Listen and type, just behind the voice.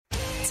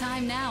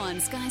Time now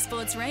on Sky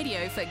Sports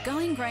Radio for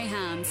Going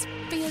Greyhounds,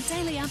 for your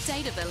daily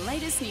update of the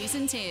latest news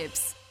and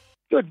tips.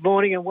 Good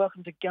morning and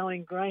welcome to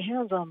Going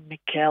Greyhounds. I'm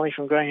Mick Cowley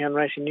from Greyhound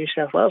Racing New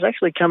South Wales.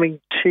 Actually coming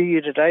to you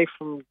today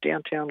from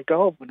downtown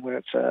Goulburn, where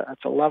it's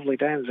a lovely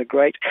day and there's a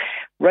great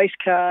race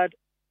card.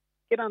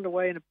 Get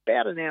underway in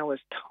about an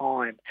hour's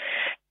time.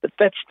 But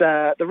that's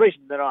the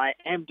reason that I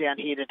am down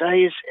here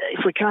today is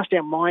if we cast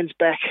our minds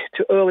back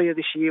to earlier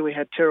this year, we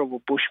had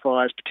terrible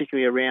bushfires,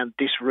 particularly around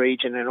this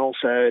region and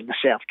also in the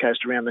south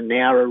coast around the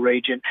Nowra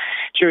region.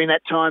 During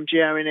that time,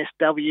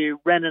 GRNSW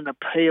ran an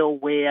appeal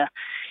where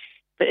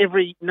for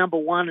every number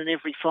 1 and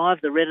every 5,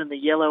 the red and the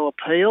yellow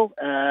appeal,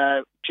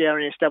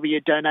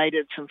 GRNSW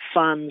donated some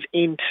funds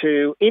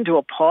into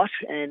a pot,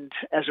 and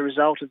as a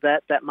result of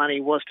that, that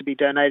money was to be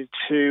donated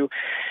to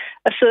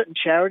a certain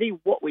charity.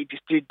 What we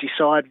just did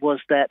decide was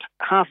that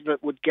half of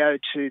it would go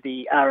to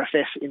the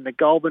RFS in the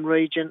Goulburn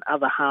region,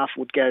 other half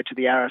would go to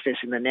the RFS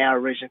in the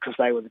Nowra region because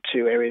they were the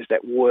two areas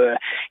that were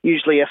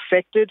usually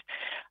affected.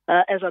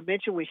 As I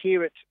mentioned, we're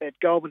here at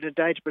Goulburn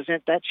today to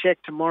present that cheque.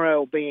 Tomorrow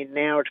we'll be in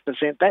Nowra to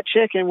present that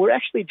cheque, and we're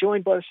actually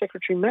joined by the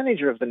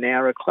Secretary-Manager of the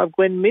Nowra Club,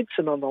 Glenn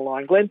Midson, on the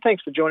line. Glenn,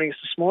 thanks for joining us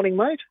this morning,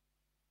 mate.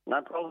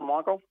 No problem,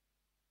 Michael.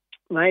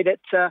 Mate,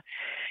 it's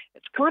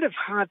kind of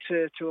hard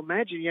to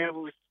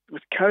imagine,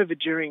 with COVID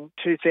during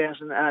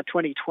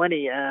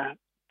 2020,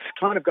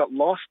 kind of got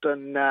lost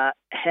on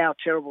how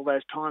terrible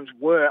those times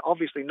were.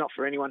 Obviously not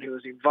for anyone who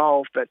was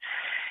involved, but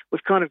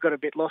we've kind of got a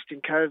bit lost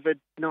in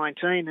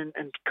COVID-19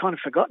 and kind of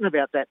forgotten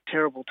about that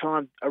terrible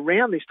time.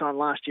 Around this time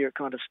last year, it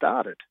kind of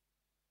started.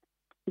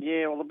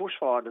 Yeah, well, the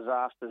bushfire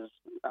disasters,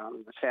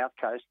 the south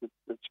coast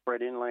that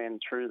spread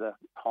inland through the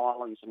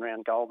highlands and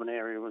around Goulburn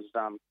area was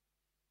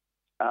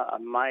a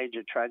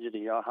major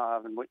tragedy. I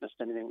haven't witnessed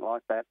anything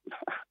like that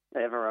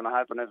ever, and I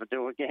hope I never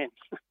do again.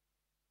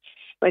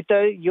 Mate,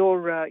 though,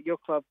 your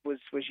club was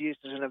used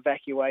as an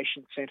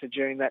evacuation centre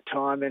during that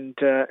time, and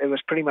it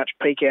was pretty much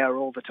peak hour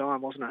all the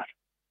time, wasn't it?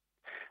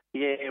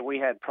 Yeah, we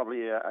had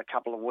probably a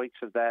couple of weeks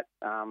of that.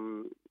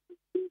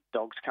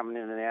 Dogs coming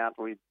in and out.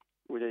 We'd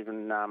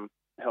even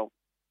help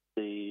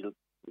the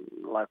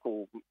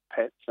local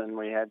pets, and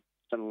we had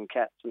some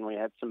cats and we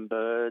had some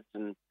birds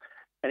and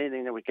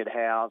anything that we could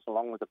house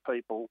along with the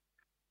people,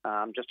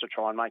 just to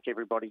try and make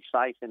everybody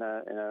safe in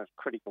a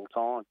critical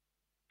time.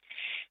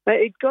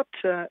 It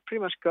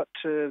pretty much got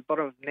to the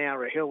bottom of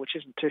Nowra Hill, which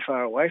isn't too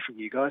far away from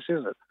you guys,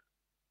 is it?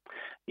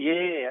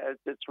 Yeah,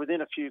 it's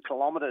within a few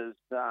kilometres.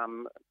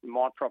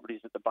 My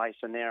property's at the base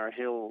of Nowra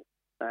Hill,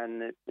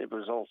 and it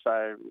was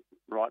also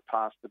right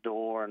past the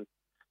door, and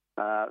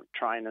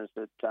trainers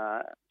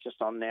that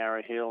just on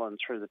Nowra Hill and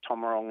through the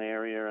Tomarong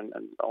area and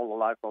all the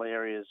local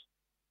areas,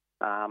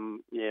 they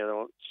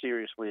were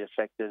seriously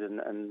affected,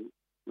 and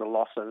the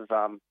loss of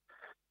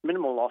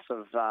minimal loss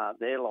of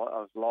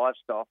of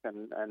livestock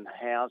and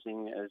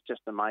housing is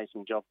just an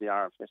amazing job the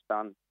RFS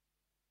done.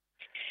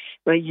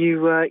 Well,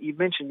 you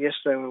mentioned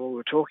yesterday when we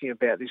were talking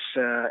about this,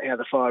 how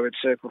the fire had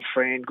circled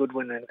Fran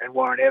Goodwin and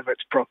Warren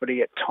Everett's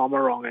property at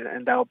Tomarong,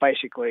 and they were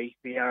basically,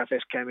 the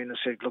RFS came in and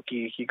said, look,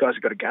 you guys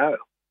have got to go.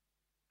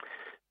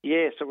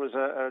 Yes, it was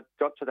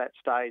got to that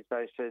stage.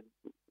 They said,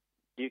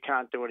 you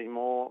can't do it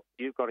anymore,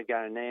 you've got to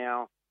go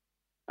now.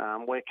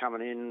 We're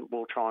coming in,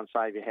 we'll try and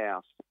save your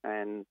house.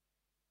 And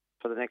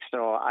for the next 8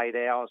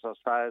 hours or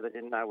so, they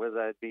didn't know whether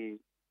they'd be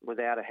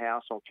without a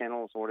house or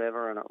kennels or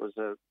whatever, and it was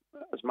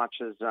as much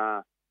as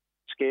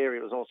scary,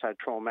 it was also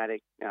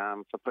traumatic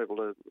for people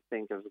to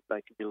think of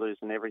they could be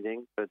losing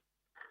everything. But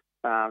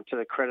to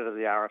the credit of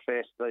the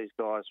RFS, these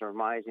guys are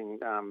amazing.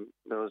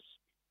 There was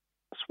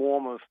a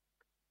swarm of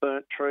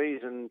burnt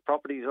trees and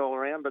properties all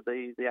around, but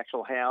the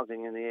actual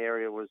housing in the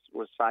area was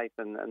safe,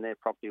 and their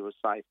property was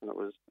safe, and it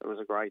was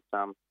a great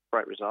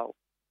result.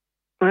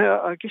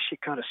 Well, I guess you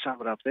kind of sum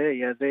it up there.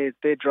 Yeah,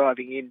 they're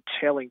driving in,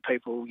 telling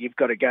people you've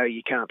got to go,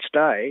 you can't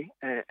stay,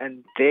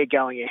 and they're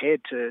going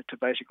ahead to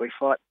basically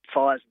fight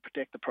fires and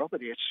protect the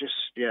property. It's just,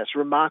 it's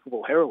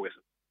remarkable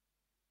heroism.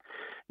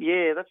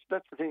 Yeah, that's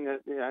the thing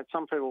that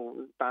some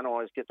people don't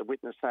always get to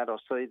witness that or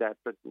see that,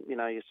 but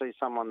you see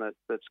someone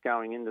that's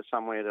going into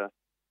somewhere to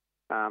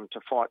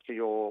fight for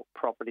your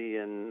property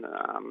and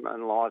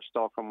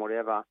livestock and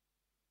whatever,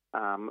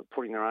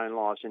 putting their own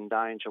lives in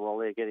danger while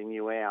they're getting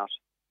you out.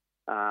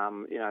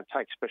 It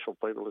takes special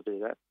people to do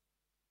that.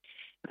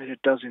 And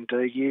it does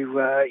indeed.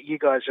 You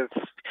guys have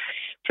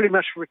pretty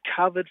much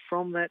recovered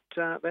from that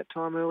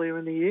time earlier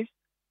in the year.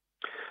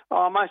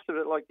 Oh, most of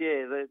it,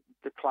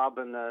 the club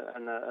and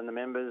the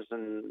members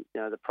and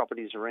the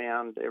properties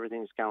around,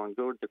 everything's going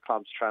good. The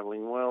club's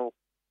travelling well.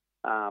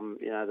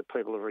 The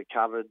people have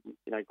recovered.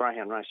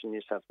 Greyhound Racing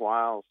New South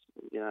Wales,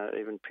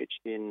 even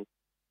pitched in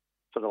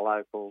for the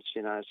locals.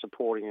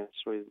 Supporting us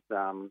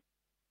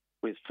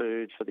with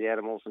food for the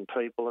animals and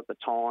people at the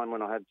time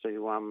when I had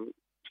to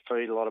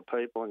feed a lot of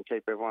people and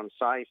keep everyone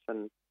safe.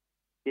 And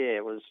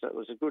it was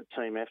a good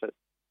team effort.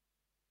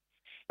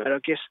 But I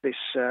guess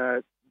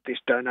this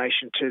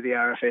donation to the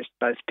RFS,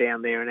 both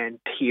down there and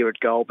here at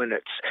Goulburn.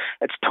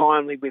 It's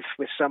timely with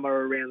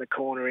summer around the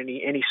corner.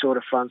 Any sort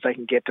of funds they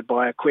can get to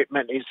buy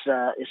equipment is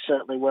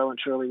certainly well and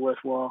truly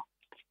worthwhile.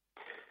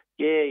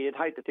 Yeah, you'd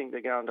hate to think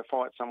they're going to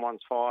fight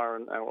someone's fire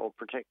or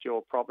protect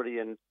your property,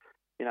 and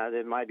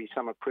there may be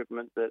some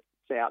equipment that's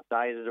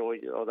outdated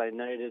or they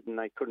needed and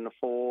they couldn't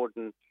afford,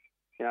 and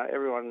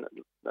everyone,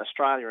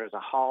 Australia as a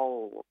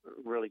whole,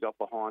 really got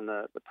behind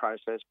the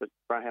process. But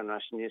Greyhound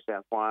Racing New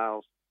South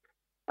Wales,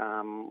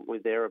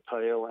 with their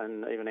appeal,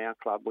 and even our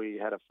club, we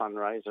had a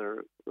fundraiser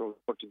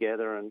put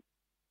together and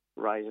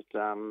raised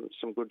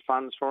some good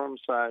funds for them.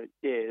 So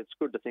yeah, it's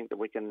good to think that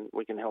we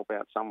can help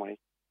out somewhere.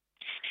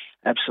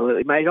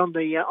 Absolutely, mate. On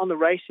the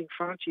racing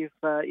front, you've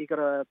got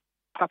a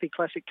Puppy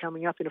Classic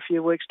coming up in a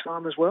few weeks'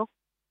 time as well.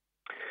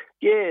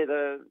 Yeah,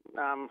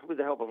 with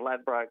the help of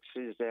Ladbrokes,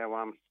 is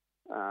our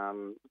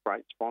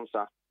great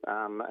sponsor,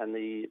 and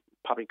the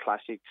Puppy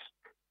Classics.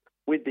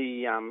 With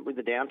the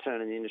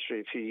downturn in the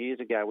industry a few years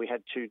ago, we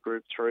had 2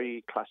 Group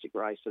 3 classic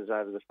races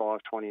over the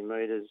 520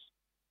 metres,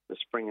 the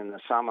spring and the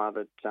summer.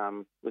 But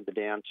with the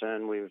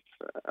downturn,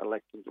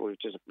 we've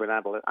just been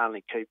able to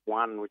only keep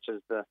one, which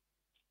is the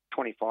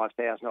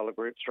 $25,000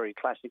 Group 3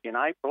 Classic in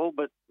April.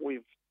 But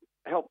we've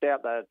helped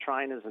out the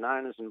trainers and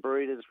owners and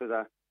breeders with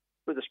a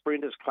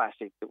Sprinters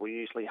Classic that we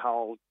usually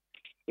hold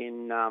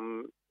in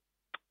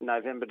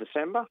November,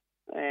 December,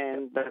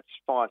 and that's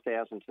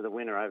 $5,000 to the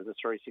winner over the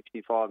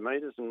 365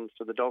 metres, and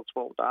for the dog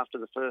sport after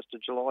the 1st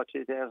of July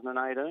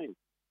 2018.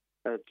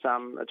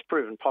 It's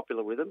proven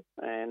popular with them,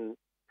 and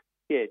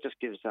yeah, it just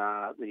gives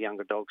the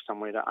younger dogs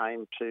somewhere to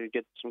aim to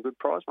get some good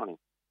prize money.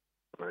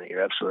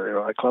 You're absolutely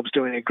right. Club's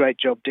doing a great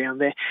job down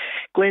there.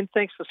 Glenn,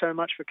 thanks so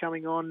much for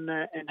coming on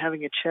and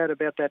having a chat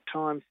about that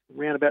time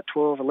around about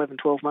 12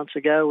 months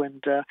ago.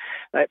 And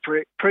I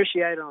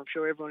appreciate it. I'm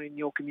sure everyone in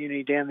your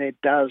community down there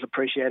does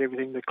appreciate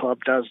everything the club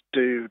does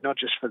do, not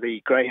just for the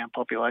greyhound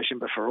population,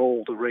 but for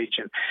all the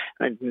region.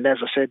 And as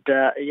I said,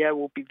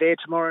 we'll be there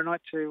tomorrow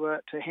night to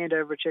hand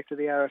over a cheque to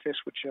the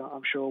RFS, which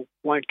I'm sure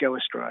won't go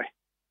astray.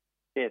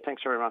 Yeah,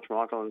 thanks very much,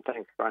 Michael, and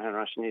thanks Greyhound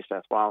Racing New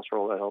South Wales for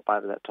all their help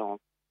over that time.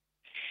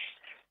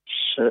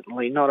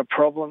 Certainly not a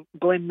problem.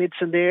 Glenn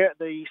Midson there,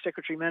 the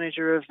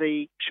Secretary-Manager of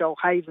the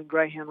Shoalhaven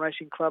Greyhound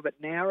Racing Club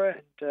at Nowra.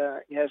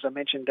 And as I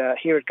mentioned,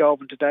 here at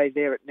Goulburn today,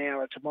 there at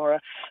Nowra tomorrow.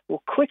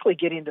 We'll quickly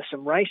get into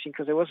some racing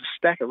because there was a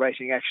stack of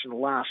racing action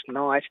last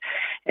night.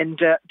 And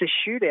the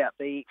shootout,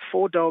 the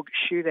 4-dog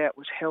shootout,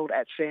 was held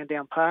at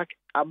Sandown Park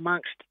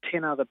amongst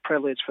 10 other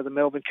preludes for the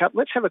Melbourne Cup.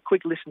 Let's have a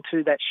quick listen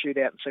to that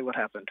shootout and see what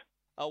happened.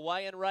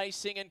 Away and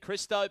racing, and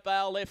Christo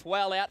Bale left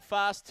well out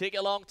fast. Tig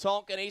Along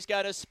Tonk, and he's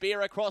going to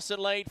spear across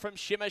and lead from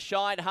Shimmer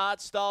Shine,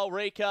 Hardstyle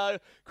Rico.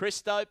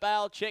 Christo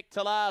Bale checked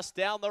to last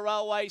down the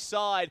railway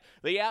side.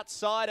 The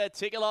outsider,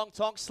 Tig Along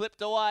Tonk,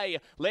 slipped away,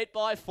 led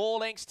by 4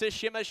 lengths to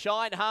Shimmer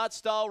Shine,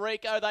 Hardstyle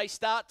Rico. They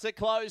start to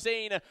close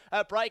in.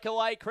 A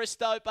breakaway,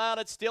 Christo Bale.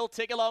 It's still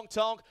Tig Along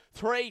Tonk.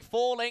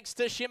 3-4 lengths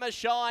to Shimmer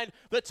Shine.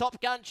 The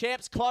Top Gun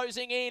champs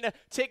closing in.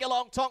 Tig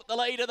Along Tonk the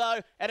leader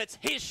though, and it's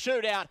his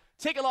shootout.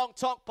 Tig Along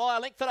Tonk by a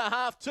length and a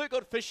half. Too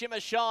good for Shimmer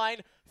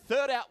Shine.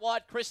 Third out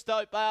wide,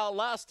 Christo Bale.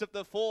 Last of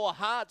the 4,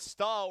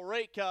 Hardstyle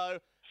Rico.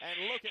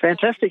 And look at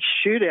fantastic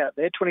shootout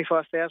there.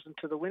 25,000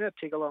 to the winner,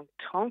 Tig Along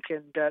Tonk,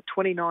 and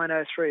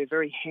 29.03, a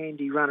very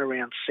handy run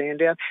around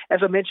Sandown. As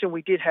I mentioned,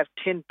 we did have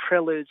 10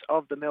 preludes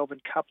of the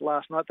Melbourne Cup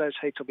last night. Those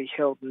heats will be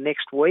held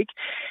next week.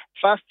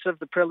 Fastest of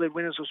the prelude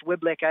winners was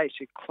Weblek Ace,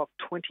 who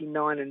clocked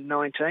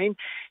 29.19.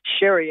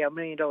 Sherry, our $1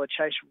 Million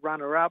Chase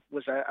runner-up,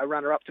 was a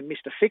runner-up to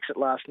Mr. Fix-It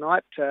last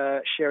night.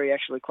 Sherry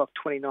actually clocked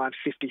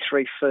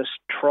 29.53 first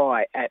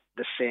try at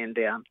the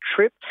Sandown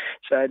trip,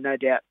 so no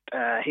doubt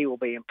he will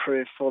be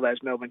improved for those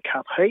Melbourne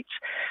Cup heats.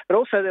 But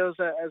also there was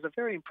a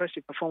very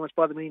impressive performance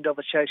by the $1 Million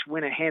Chase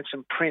winner,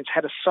 Handsome Prince.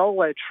 Had a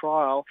solo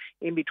trial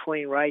in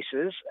between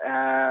races.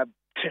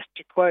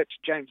 To quote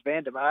James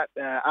Vandermart,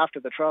 after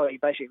the trial, he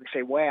basically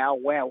said, wow,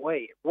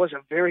 wowee. It was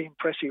a very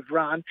impressive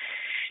run.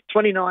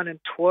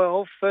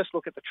 29.12, first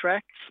look at the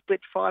track,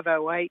 split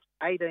 5.08,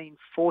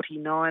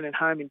 18.49 and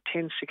home in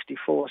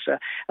 10.64. So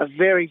a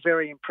very,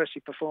 very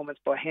impressive performance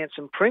by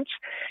Handsome Prince.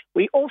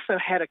 We also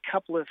had a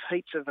couple of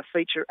heats of a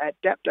feature at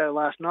Dapto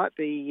last night.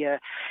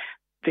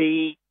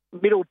 The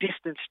Middle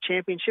Distance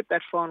Championship,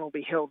 that final will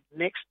be held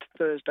next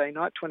Thursday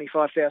night,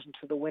 25,000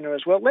 to the winner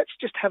as well. Let's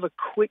just have a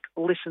quick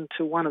listen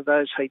to one of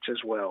those heats as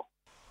well.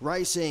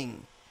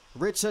 Racing.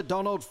 Richard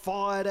Donald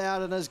fired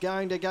out and is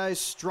going to go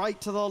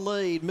straight to the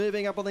lead.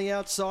 Moving up on the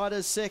outside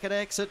is Second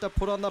Exit to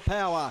put on the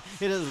power.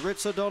 It is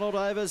Richard Donald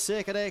over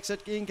Second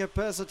Exit,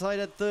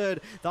 incapacitated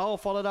third. They'll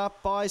followed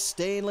up by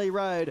Stanley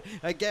Road.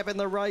 A gap in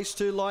the race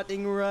to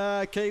Lightning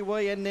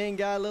Kiwi and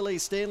Nengar Lily.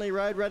 Stanley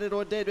Road ready to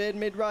a dead end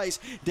mid-race.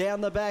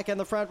 Down the back and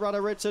the front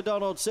runner Richard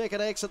Donald.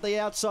 Second Exit the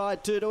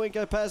outside, 2 to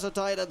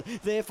incapacitated.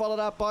 They're followed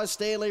up by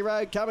Stanley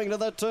Road coming to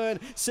the turn.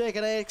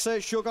 Second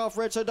Exit shook off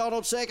Richard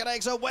Donald. Second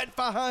Exit went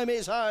for home,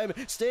 is home. home.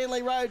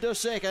 Stanley Road to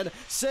second.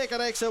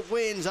 Second Exit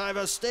wins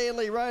over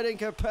Stanley Road,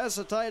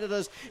 incapacitated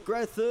as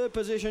Growth third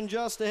position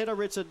just ahead of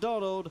Richard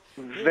Donald.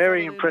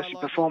 Very impressive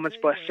performance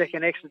by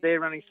Second Exit there,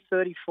 running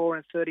 34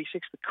 and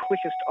 36, the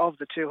quickest of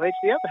the two heats.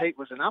 The other heat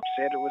was an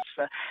upset. It was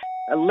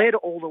led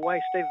all the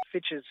way. Stephen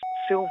Fitch's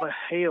Silver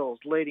Heels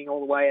leading all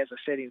the way, as I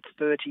said, in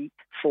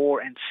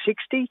 34 and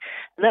 60.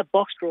 And that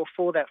box draw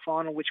for that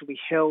final, which will be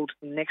held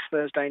next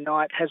Thursday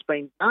night, has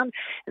been done.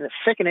 And the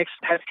Second Exit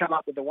has come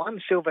up with the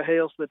 1, Silver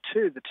Heels the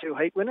 2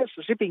 heat winners.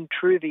 Zipping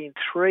Truvy in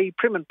 3,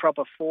 Prim and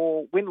Proper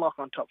 4, Winlock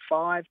on top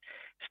 5.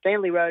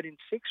 Stanley Road in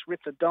 6,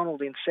 Richard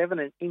Donald in 7,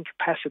 and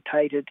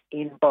Incapacitated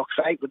in box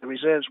 8 with the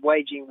reserves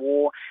Waging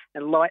War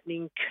and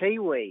Lightning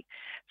Kiwi.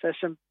 So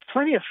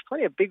plenty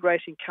of big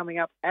racing coming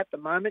up at the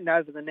moment and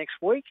over the next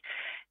week.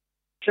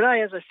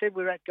 Today, as I said,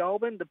 we're at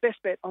Goulburn. The best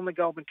bet on the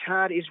Goulburn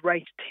card is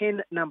race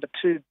 10, number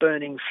 2,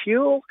 Burning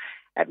Fuel.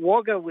 At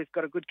Wagga, we've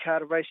got a good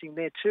card of racing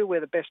there too, where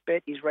the best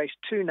bet is race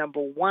 2,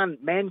 number 1,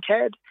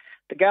 Mancad.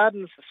 The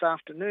Gardens this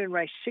afternoon,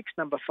 race 6,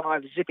 number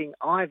 5, Zipping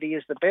Ivy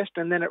is the best.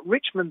 And then at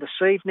Richmond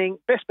this evening,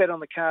 best bet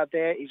on the card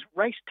there is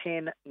race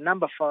 10,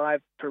 number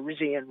 5,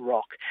 Parisian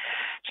Rock.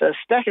 So a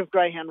stack of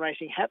greyhound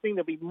racing happening.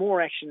 There'll be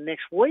more action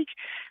next week.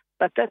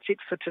 But that's it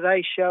for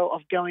today's show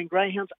of Going Greyhounds.